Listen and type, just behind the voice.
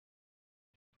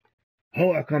Oh,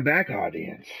 welcome back,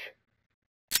 audience.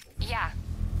 Yeah,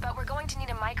 but we're going to need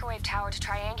a microwave tower to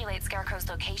triangulate Scarecrow's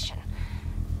location.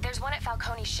 There's one at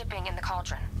Falcone's shipping in the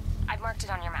Cauldron. I've marked it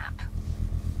on your map.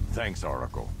 Thanks,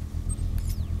 Oracle.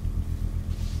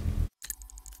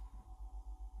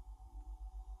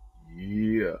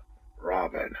 Yeah,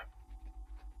 Robin.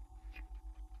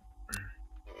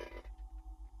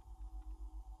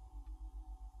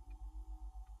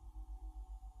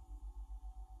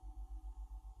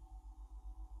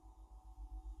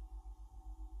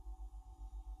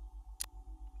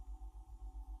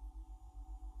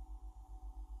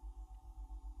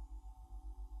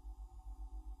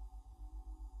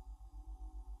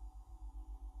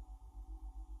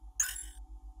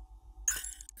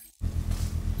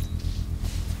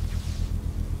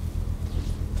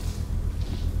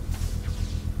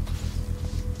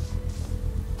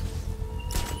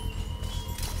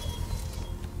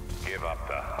 Give up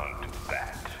the hunt,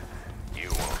 Bat. You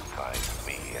won't find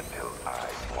me until I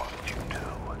want you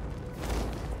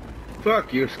to.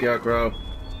 Fuck you, Scarecrow.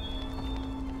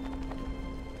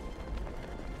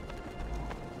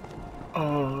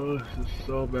 Oh, this is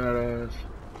so badass.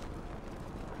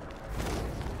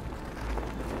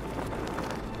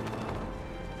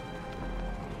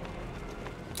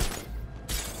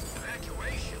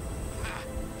 Evacuation?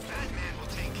 Batman will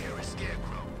take care of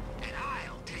Scarecrow, and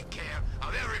I'll take care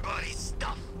of everybody's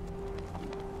stuff.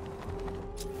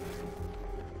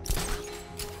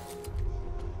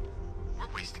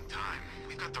 We're wasting time.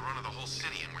 We've got the run of the whole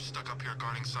city, and we're stuck up here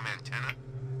guarding some antenna.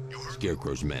 You heard?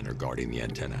 Scarecrow's men are guarding the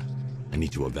antenna. I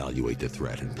need to evaluate the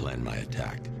threat and plan my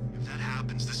attack. If that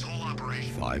happens, this whole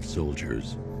operation... 5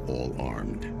 soldiers, all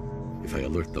armed. If I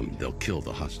alert them, they'll kill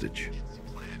the hostage.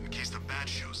 plan in case the bat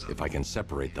shows up. If I can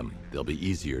separate them, they'll be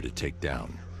easier to take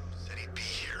down. Said he'd be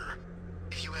here.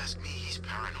 If you ask me, he's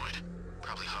paranoid.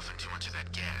 Probably huffing too much of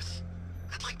that gas.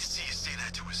 I'd like to see you say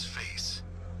that to his face.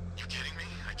 You kidding me?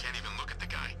 I can't even look at the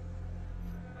guy.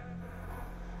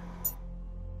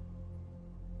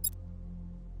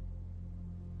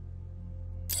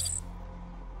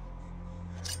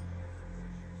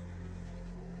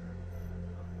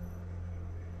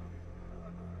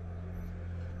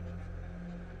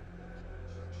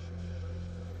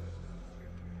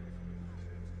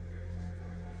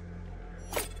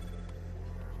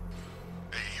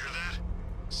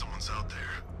 Out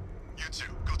there. You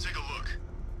two, go take a look.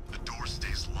 The door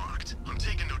stays locked. I'm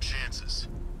taking no chances.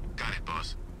 Got it,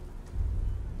 boss.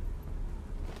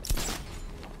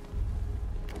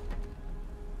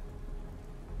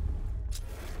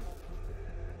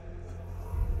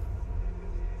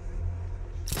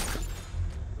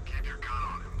 Keep your gun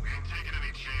on him. We ain't taking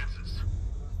any chances.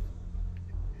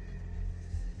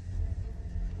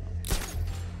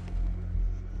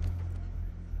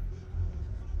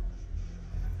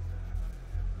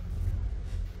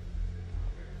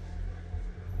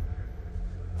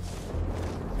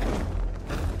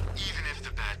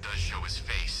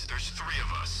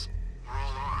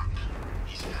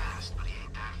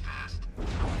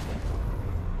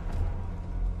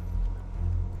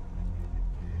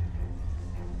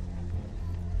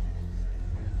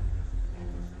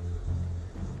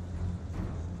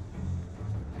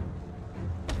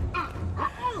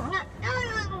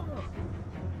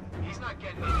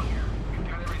 Getting in here. We've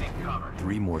got everything covered.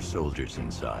 3 more soldiers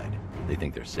inside. They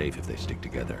think they're safe if they stick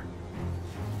together.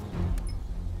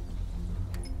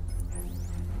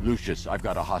 Lucius, I've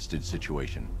got a hostage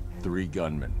situation. 3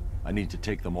 gunmen. I need to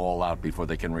take them all out before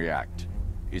they can react.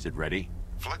 Is it ready?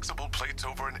 Flexible plates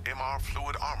over an MR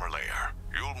fluid armor layer.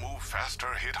 You'll move faster,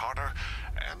 hit harder,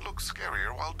 and look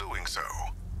scarier while doing so.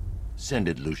 Send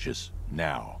it, Lucius.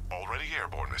 Now. Already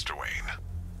airborne, Mr. Wayne.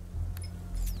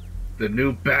 The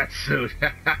new bat suit.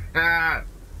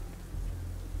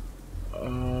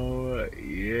 Oh,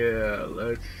 yeah.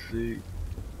 Let's see.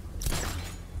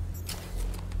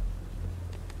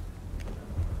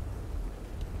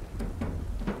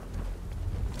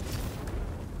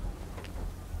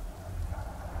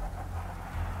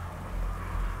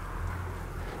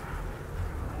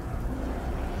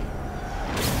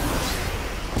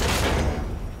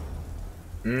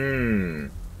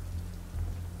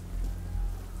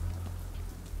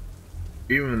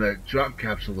 Even that drop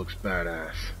capsule looks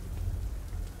badass.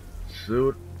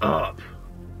 Suit up.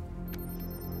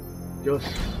 Just...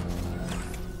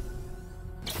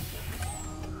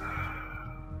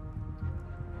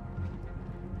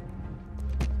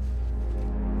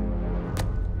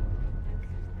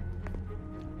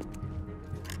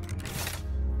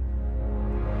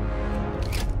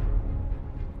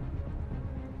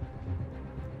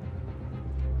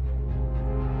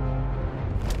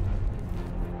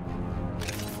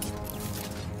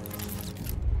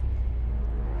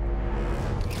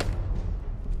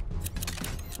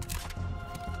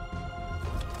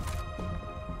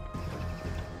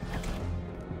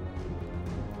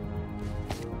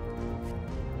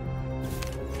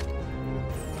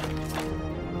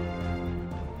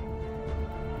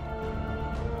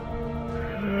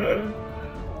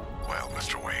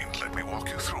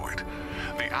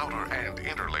 outer and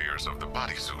inner layers of the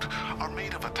bodysuit are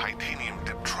made of a titanium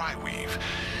dip tri-weave.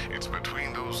 It's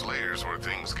between those layers where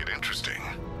things get interesting.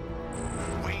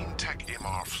 Wayne Tech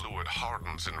MR fluid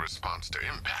hardens in response to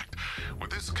impact.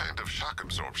 With this kind of shock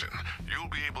absorption, you'll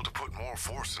be able to put more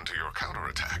force into your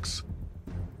counterattacks.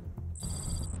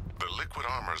 The liquid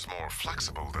armor's more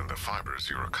flexible than the fibers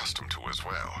you're accustomed to as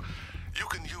well. You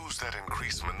can use that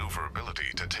increased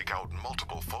maneuverability to take out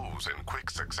multiple foes in quick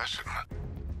succession.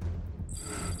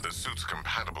 The suit's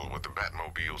compatible with the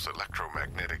Batmobile's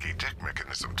electromagnetic eject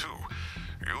mechanism too.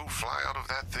 You'll fly out of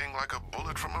that thing like a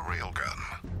bullet from a railgun.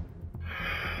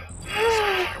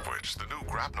 Speaking of which, the new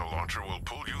grapnel launcher will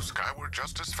pull you skyward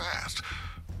just as fast.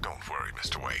 Don't worry,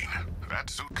 Mr. Wayne. That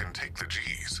suit can take the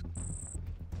G's.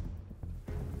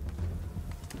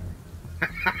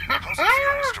 How's it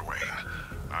feel, Mr. Wayne?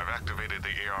 I've activated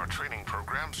the AR training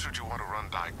program should you want to run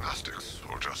diagnostics,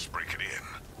 or just break it in.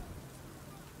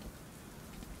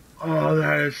 Oh,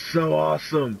 that is so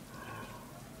awesome.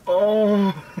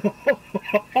 Oh.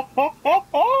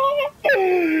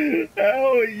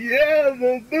 Oh yeah,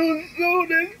 the new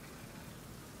suit is...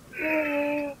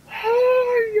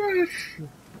 Oh yes.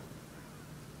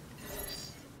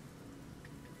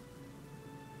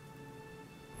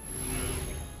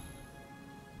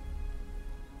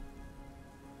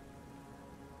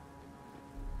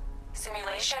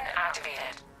 Simulation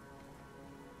activated.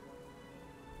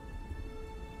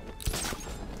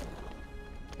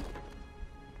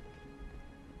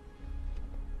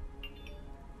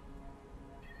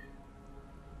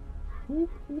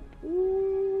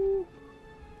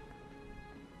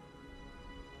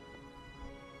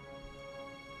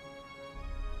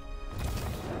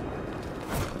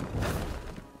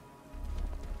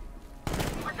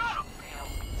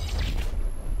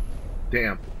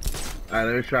 Damn. Alright,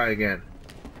 let me try again.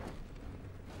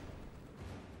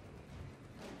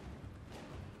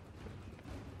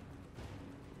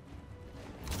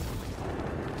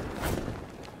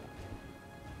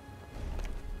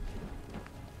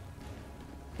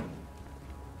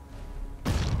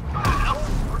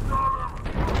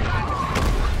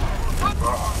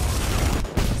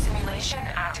 Simulation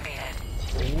activated.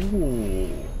 Ooh.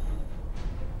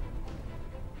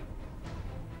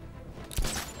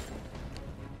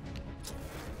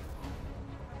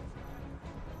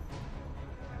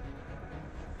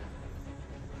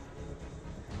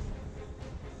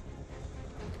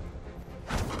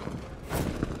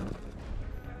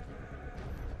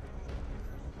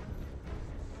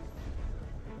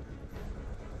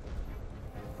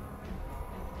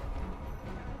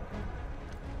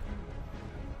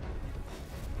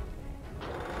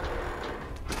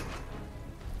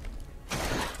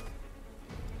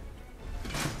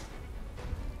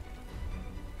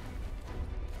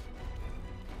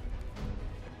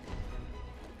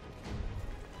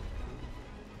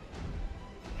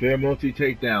 Fair multi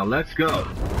takedown. Let's go.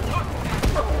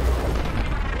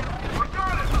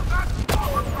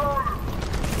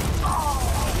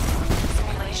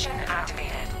 Simulation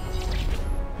activated.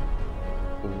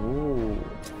 Ooh.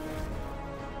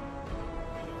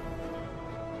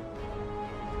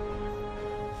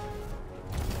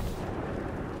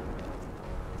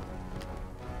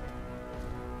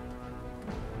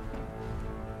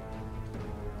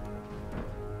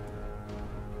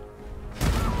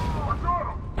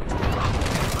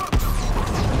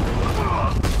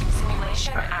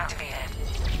 Simulation activated.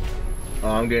 Oh,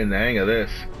 I'm getting the hang of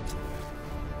this.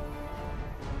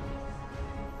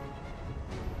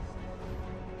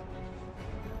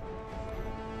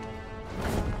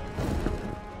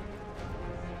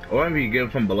 Or maybe you get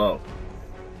it from below.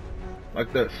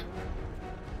 Like this.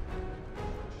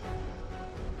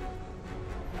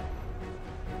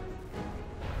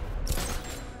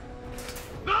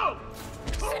 No!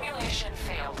 Simulation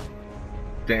failed.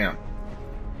 Damn.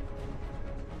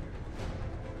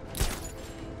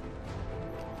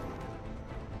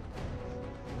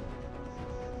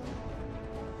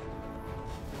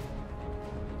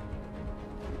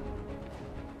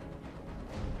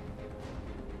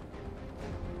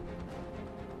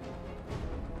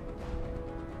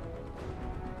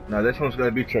 Now this one's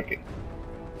gonna be tricky.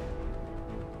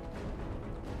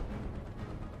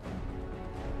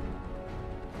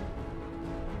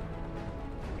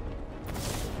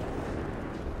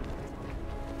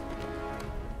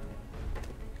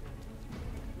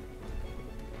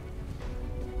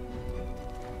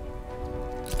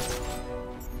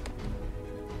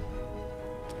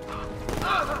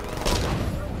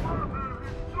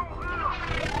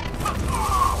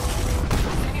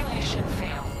 Simulation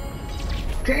failed.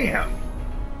 Damn!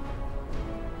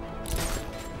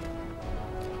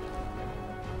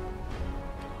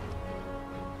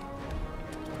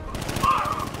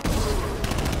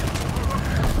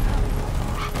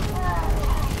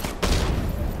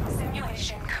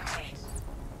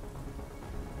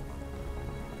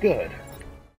 Good.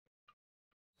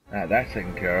 Now that's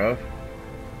taken care of.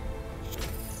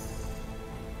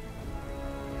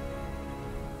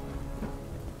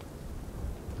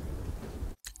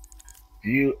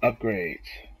 View upgrades.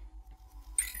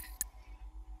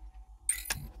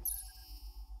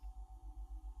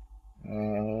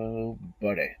 Oh,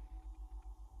 buddy.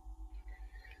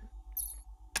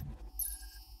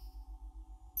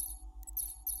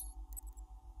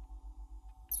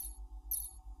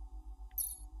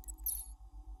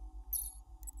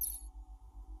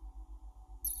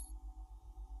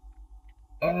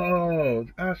 Oh,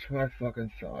 that's what I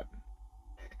fucking thought.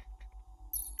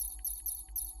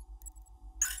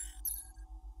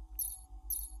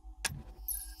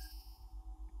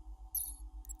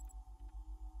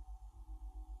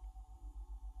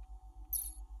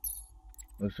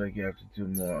 Looks like you have to do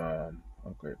more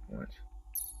upgrade points.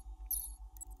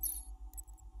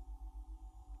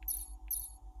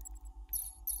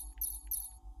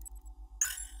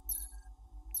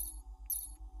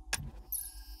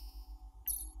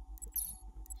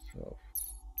 So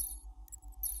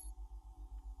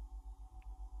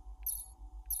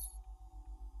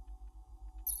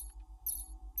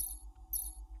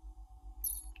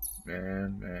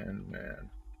man.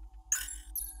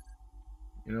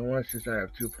 You know what? Since I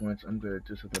have 2 points, I'm gonna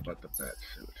do something about the bat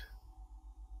suit.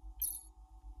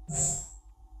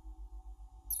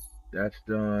 That's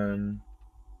done.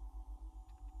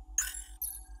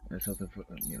 And something for,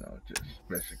 you know, just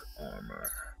basic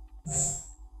armor.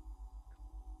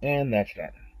 And that's done.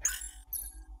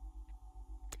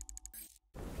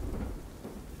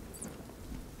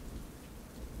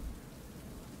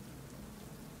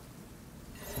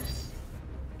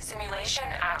 Simulation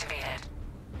activated.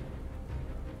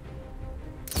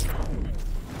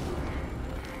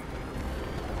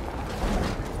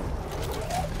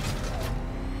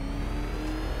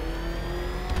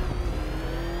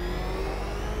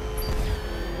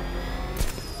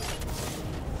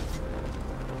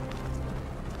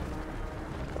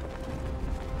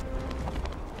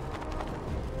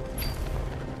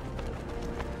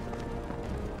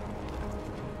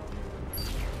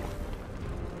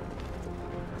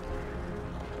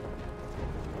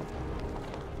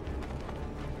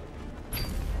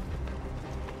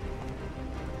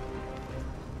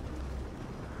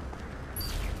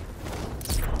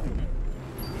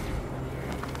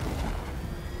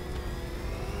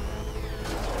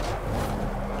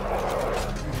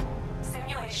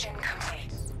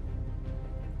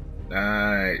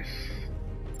 Nice.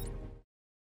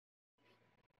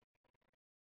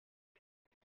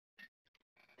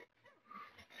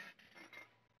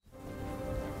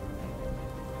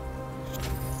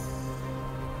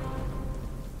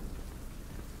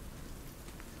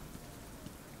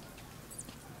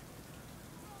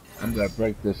 I'm gonna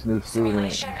break this new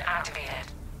student. Simulation activated.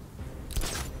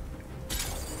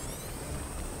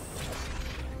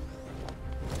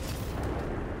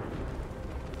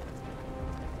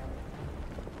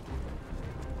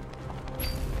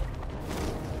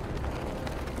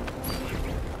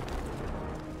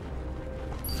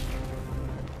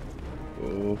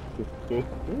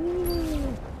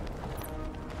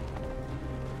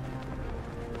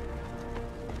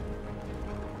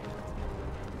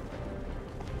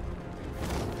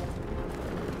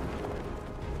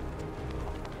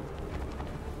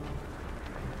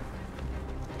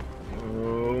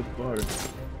 Oh, buddy.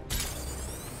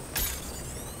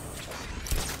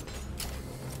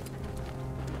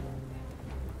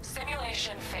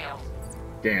 Simulation failed.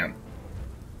 Damn.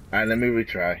 Alright, let me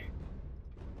retry.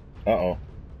 Uh-oh.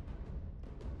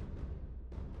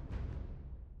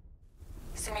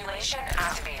 Simulation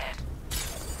activated.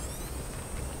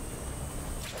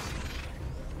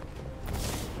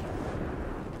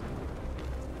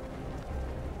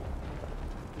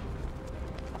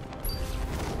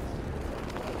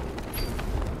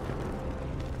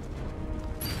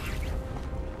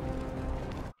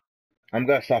 I'm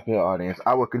gonna stop here, audience.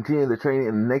 I will continue the training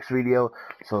in the next video,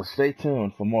 so stay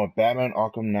tuned for more Batman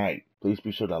Arkham Knight. Please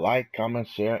be sure to like, comment,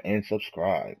 share, and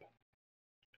subscribe.